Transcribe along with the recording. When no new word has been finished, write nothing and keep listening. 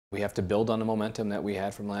We have to build on the momentum that we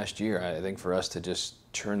had from last year. I think for us to just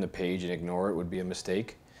turn the page and ignore it would be a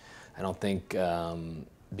mistake. I don't think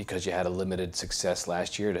because you had a limited success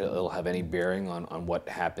last year, it'll have any bearing on what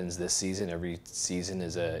happens this season. Every season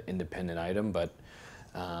is an independent item, but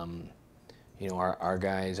you know, our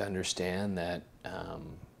guys understand that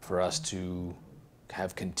for us to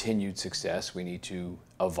have continued success, we need to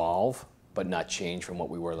evolve, but not change from what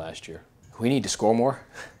we were last year. We need to score more.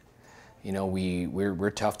 You know,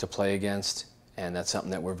 we're tough to play against, and that's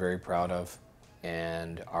something that we're very proud of.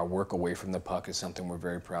 And our work away from the puck is something we're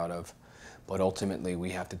very proud of. But ultimately,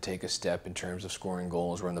 we have to take a step in terms of scoring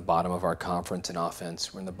goals. We're in the bottom of our conference in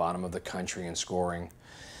offense. We're in the bottom of the country in scoring.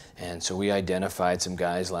 And so we identified some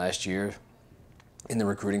guys last year in the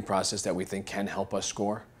recruiting process that we think can help us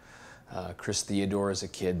score. Chris Theodore is a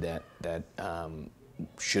kid that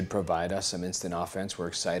should provide us some instant offense. We're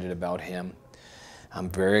excited about him. I'm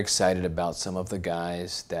very excited about some of the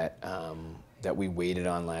guys that we waited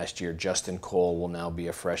on last year. Justin Cole will now be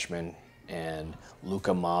a freshman, and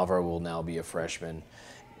Luka Maver will now be a freshman.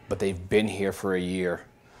 But they've been here for a year,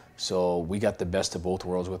 so we got the best of both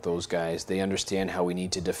worlds with those guys. They understand how we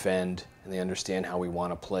need to defend, and they understand how we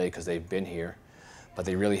want to play because they've been here. But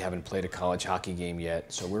they really haven't played a college hockey game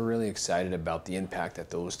yet, so we're really excited about the impact that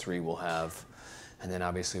those three will have. And then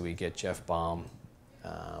obviously we get Jeff Baum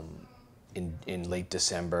in late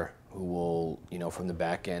December, who will, you know, from the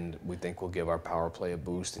back end, we think will give our power play a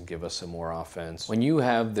boost and give us some more offense. When you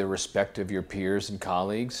have the respect of your peers and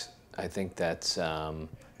colleagues, I think that's, I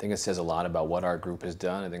think it says a lot about what our group has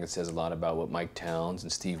done. I think it says a lot about what Mike Towns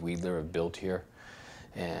and Steve Weidler have built here.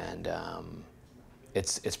 And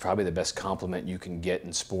it's probably the best compliment you can get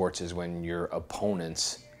in sports is when your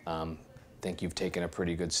opponents think you've taken a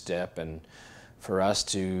pretty good step. And for us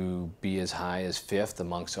to be as high as 5th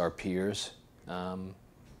amongst our peers,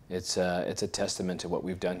 it's a testament to what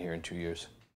we've done here in 2 years.